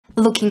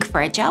Looking for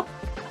a job?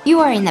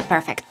 You are in a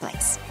perfect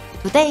place.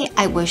 Today,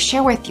 I will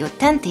share with you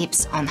 10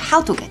 tips on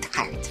how to get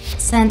hired.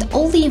 Send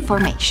all the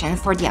information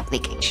for the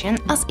application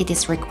as it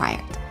is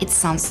required. It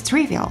sounds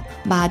trivial,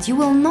 but you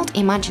will not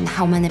imagine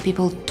how many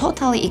people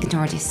totally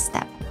ignore this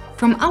step.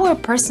 From our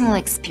personal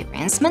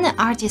experience, many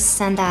artists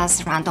send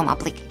us random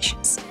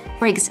applications.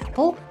 For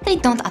example, they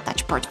don't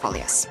attach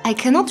portfolios. I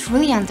cannot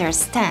really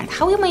understand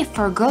how you may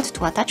forget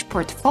to attach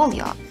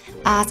portfolio,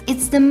 as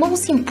it's the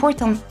most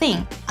important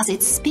thing, as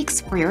it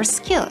speaks for your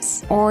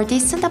skills. Or they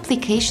send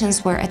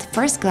applications where at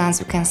first glance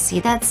you can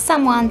see that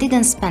someone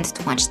didn't spend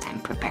too much time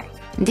preparing.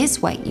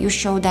 This way, you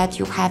show that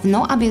you have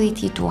no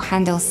ability to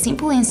handle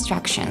simple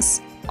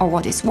instructions, or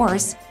what is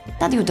worse,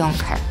 that you don't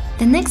care.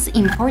 The next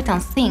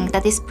important thing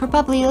that is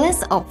probably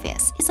less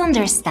obvious is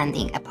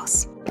understanding a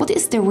boss. What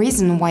is the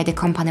reason why the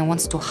company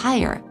wants to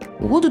hire?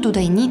 What do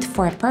they need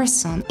for a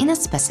person in a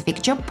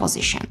specific job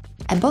position?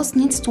 A boss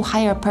needs to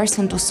hire a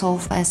person to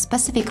solve a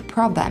specific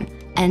problem,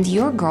 and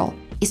your goal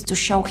is to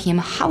show him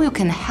how you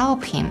can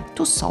help him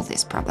to solve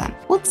this problem.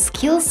 What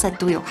skill set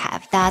do you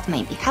have that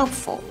may be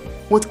helpful?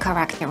 What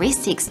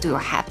characteristics do you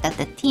have that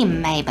the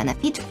team may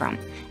benefit from?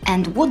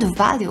 And what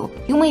value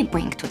you may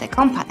bring to the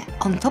company?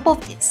 On top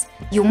of this,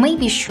 you may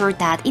be sure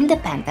that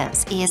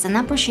independence is an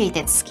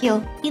appreciated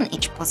skill in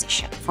each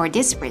position. For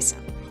this reason,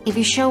 if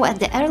you show at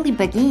the early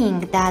beginning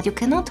that you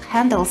cannot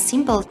handle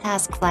simple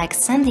tasks like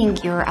sending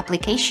your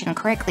application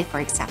correctly, for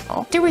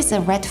example, there is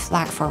a red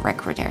flag for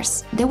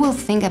recruiters. They will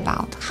think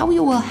about how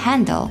you will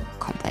handle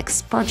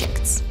complex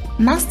projects.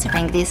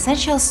 Mastering the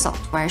essential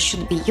software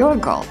should be your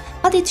goal,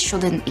 but it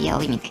shouldn't be a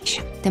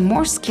limitation. The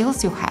more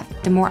skills you have,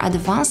 the more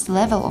advanced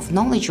level of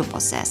knowledge you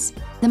possess,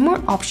 the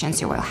more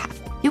options you will have.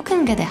 You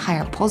can get a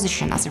higher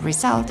position as a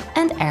result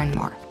and earn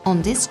more.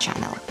 On this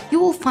channel, you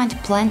will find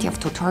plenty of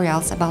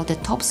tutorials about the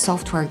top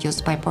software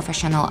used by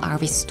professional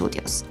arch-viz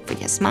studios,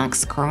 3ds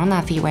Max,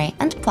 Corona, V-Ray,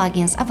 and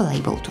plugins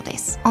available to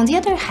this. On the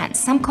other hand,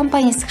 some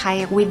companies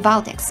hire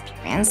without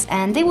experience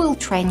and they will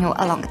train you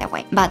along the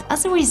way. But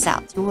as a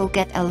result, you will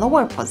get a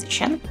lower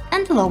position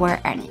and lower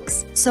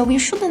earnings. So you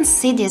shouldn't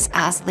see this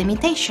as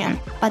limitation,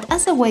 but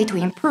as a way to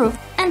improve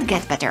and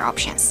get better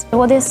options.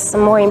 What is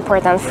more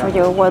important for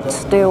you?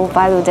 What do you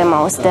value the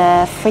most?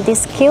 The 3D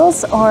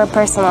skills or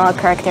personal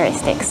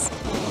characteristics?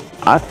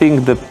 I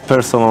think the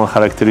personal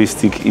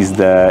characteristic is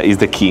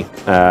the key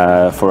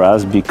for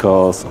us,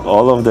 because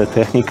all of the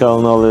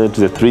technical knowledge,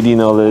 the 3D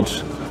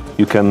knowledge,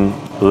 you can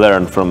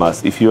learn from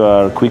us. If you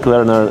are a quick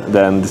learner,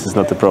 then this is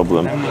not a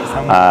problem.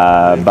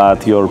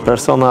 But your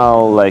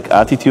personal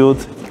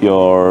attitude,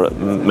 your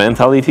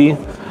mentality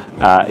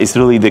is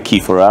really the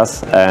key for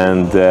us,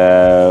 and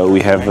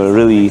we have a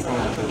really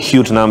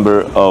huge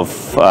number of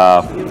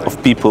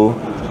people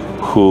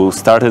who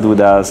started with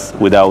us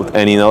without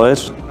any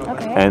knowledge,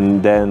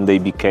 and then they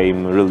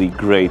became really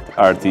great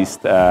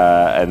artists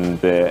and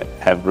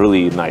have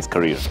really nice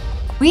careers.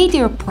 Read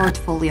your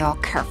portfolio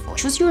carefully.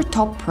 Choose your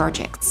top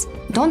projects.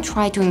 Don't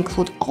try to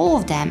include all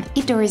of them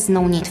if there is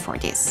no need for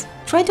this.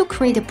 Try to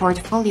create a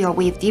portfolio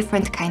with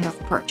different kinds of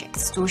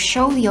projects to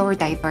show your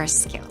diverse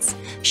skills.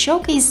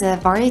 Showcase a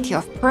variety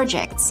of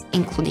projects,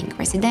 including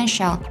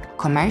residential,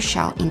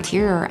 commercial,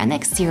 interior and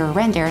exterior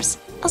renders,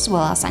 as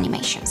well as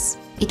animations.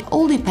 It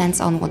all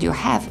depends on what you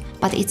have,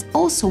 but it's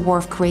also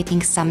worth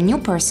creating some new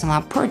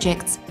personal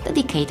projects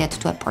dedicated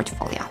to a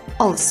portfolio.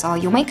 Also,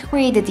 you may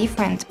create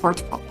different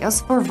portfolios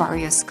for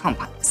various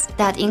companies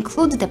that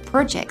include the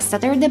projects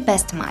that are the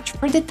best match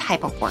for the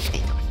type of work they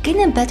do.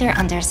 Gain a better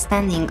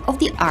understanding of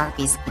the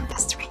arch-viz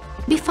industry.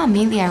 Be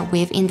familiar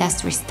with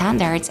industry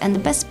standards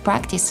and best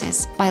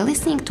practices by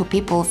listening to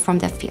people from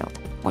the field,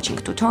 watching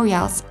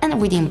tutorials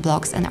and reading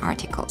blogs and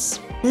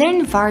articles.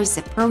 Learn various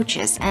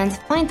approaches and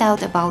find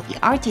out about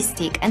the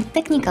artistic and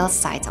technical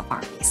sides of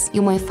arch-viz.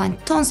 You may find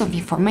tons of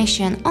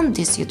information on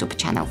this YouTube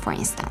channel, for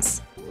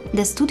instance.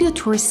 The Studio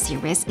Tours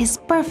series is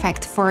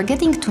perfect for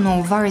getting to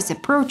know various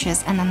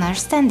approaches and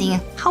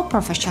understanding how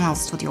professional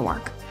studios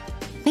work.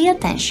 Pay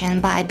attention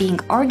by being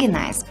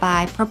organized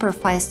by proper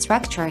file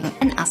structuring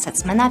and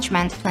assets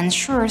management to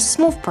ensure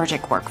smooth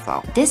project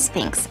workflow. These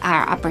things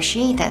are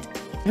appreciated,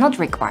 if not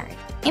required,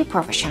 in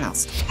professional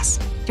studios.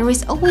 There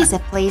is always a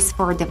place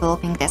for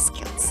developing the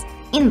skills,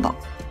 in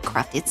both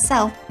craft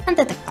itself and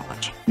the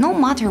technology. No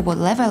matter what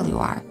level you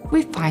are,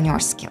 refine your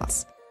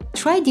skills.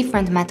 Try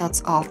different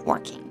methods of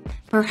working.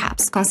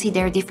 Perhaps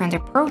consider different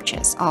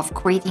approaches of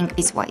creating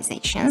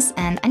visualizations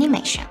and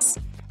animations.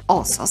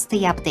 Also,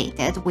 stay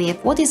updated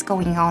with what is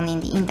going on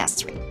in the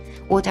industry.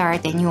 What are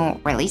the new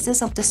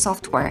releases of the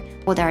software?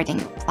 What are the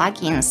new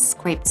plugins,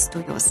 scripts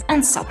to use,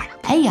 and so on.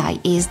 AI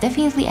is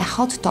definitely a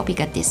hot topic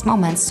at this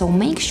moment, so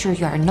make sure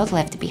you are not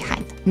left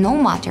behind. No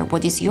matter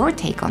what is your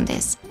take on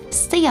this,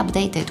 stay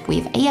updated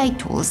with AI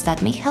tools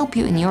that may help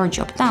you in your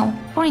job now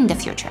or in the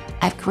future.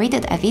 I've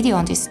created a video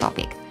on this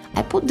topic.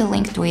 I put the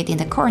link to it in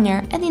the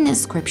corner and in the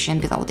description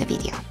below the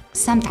video.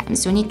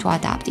 Sometimes you need to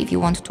adapt if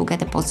you want to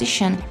get a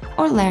position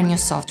or learn new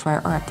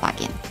software or a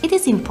plugin. It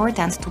is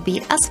important to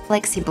be as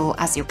flexible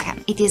as you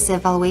can. It is a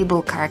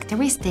valuable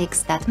characteristic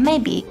that may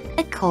be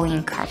a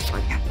calling card for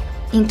you.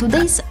 In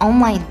today's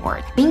online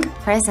world, being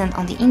present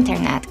on the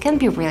internet can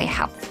be really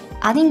helpful.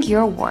 Adding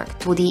your work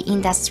to the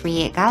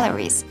industry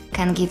galleries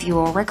can give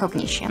you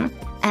recognition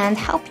and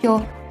help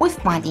you with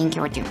finding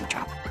your dream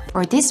job.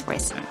 For this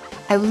reason,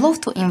 I would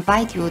love to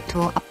invite you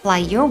to apply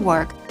your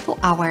work to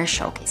our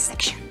showcase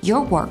section.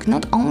 Your work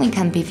not only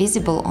can be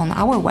visible on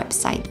our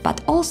website,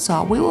 but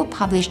also we will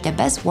publish the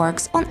best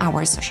works on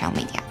our social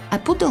media. I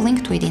put the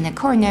link to it in the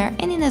corner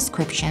and in the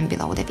description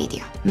below the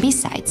video.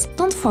 Besides,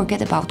 don't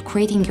forget about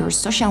creating your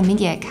social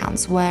media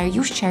accounts where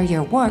you share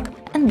your work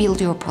and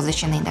build your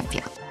position in the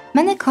field.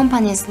 Many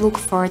companies look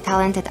for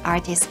talented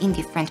artists in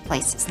different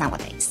places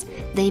nowadays.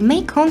 They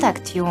may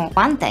contact you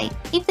one day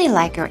if they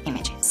like your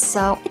images,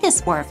 so it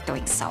is worth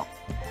doing so.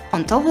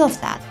 On top of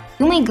that,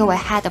 you may go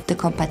ahead of the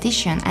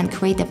competition and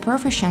create a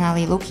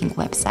professionally looking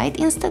website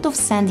instead of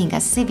sending a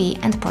CV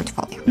and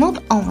portfolio.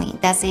 Not only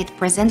does it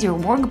present your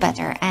work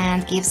better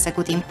and gives a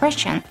good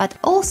impression, but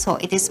also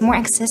it is more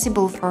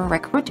accessible for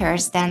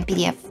recruiters than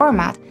PDF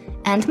format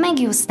and make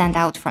you stand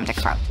out from the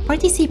crowd.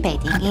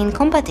 Participating in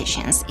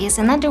competitions is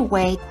another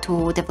way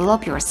to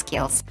develop your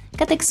skills,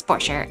 get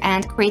exposure,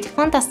 and create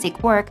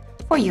fantastic work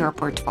for your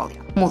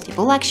portfolio.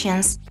 Multiple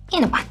actions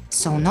in one.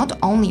 So not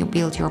only you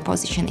build your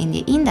position in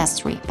the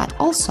industry, but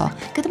also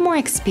get more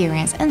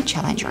experience and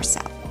challenge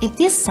yourself. If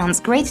this sounds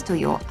great to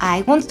you,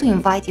 I want to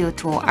invite you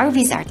to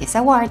arch-viz Artist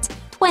Awards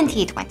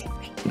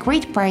 2023.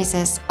 Great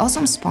prizes,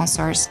 awesome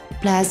sponsors,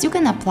 plus you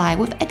can apply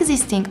with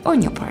existing or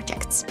new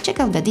projects. Check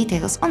out the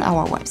details on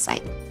our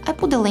website. I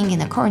put the link in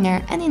the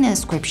corner and in the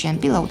description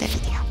below the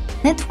video.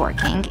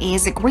 Networking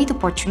is a great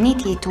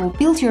opportunity to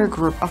build your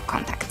group of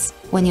contacts.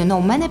 When you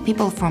know many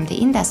people from the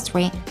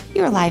industry,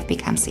 your life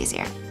becomes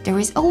easier. There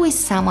is always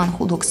someone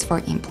who looks for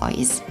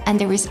employees, and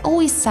there is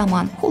always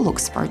someone who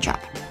looks for a job.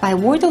 By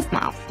word of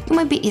mouth, you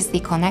may be easily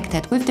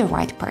connected with the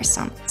right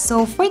person.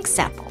 So, for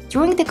example,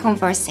 during the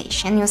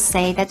conversation, you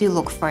say that you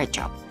look for a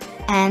job,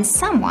 and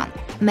someone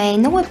may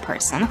know a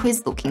person who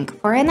is looking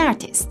for an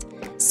artist.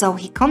 So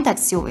he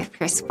contacts you with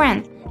his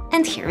friend,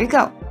 and here you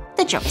go.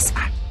 The job is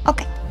found.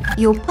 Okay,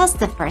 you passed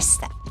the first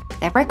step.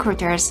 The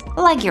recruiters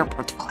like your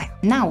portfolio.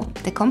 Now,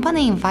 the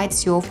company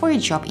invites you for a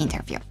job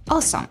interview.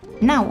 Awesome!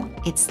 Now,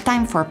 it's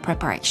time for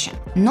preparation.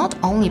 Not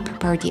only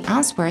prepare the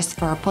answers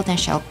for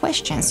potential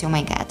questions you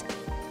may get,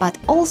 but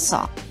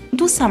also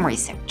do some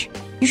research.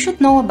 You should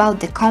know about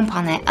the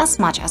company as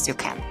much as you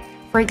can.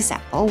 For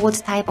example, what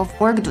type of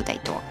work do they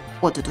do?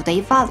 What do they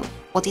value?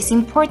 What is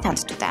important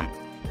to them?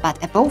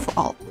 But above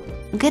all,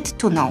 get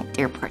to know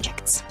their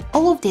projects.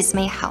 All of this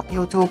may help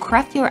you to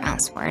craft your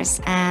answers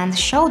and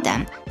show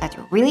them that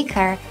you really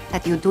care,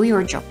 that you do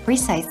your job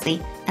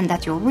precisely, and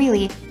that you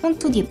really want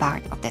to be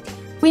part of the team.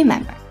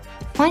 Remember,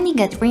 finding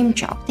a dream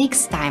job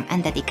takes time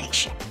and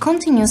dedication.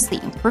 Continuously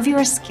improve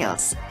your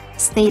skills,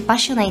 stay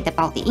passionate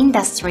about the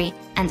industry,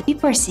 and be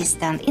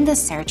persistent in the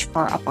search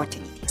for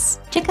opportunities.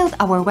 Check out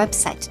our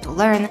website to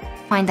learn,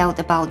 find out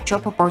about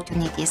job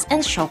opportunities,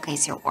 and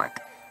showcase your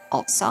work.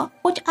 Also,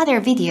 watch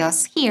other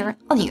videos here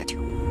on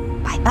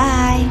YouTube. Bye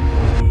bye!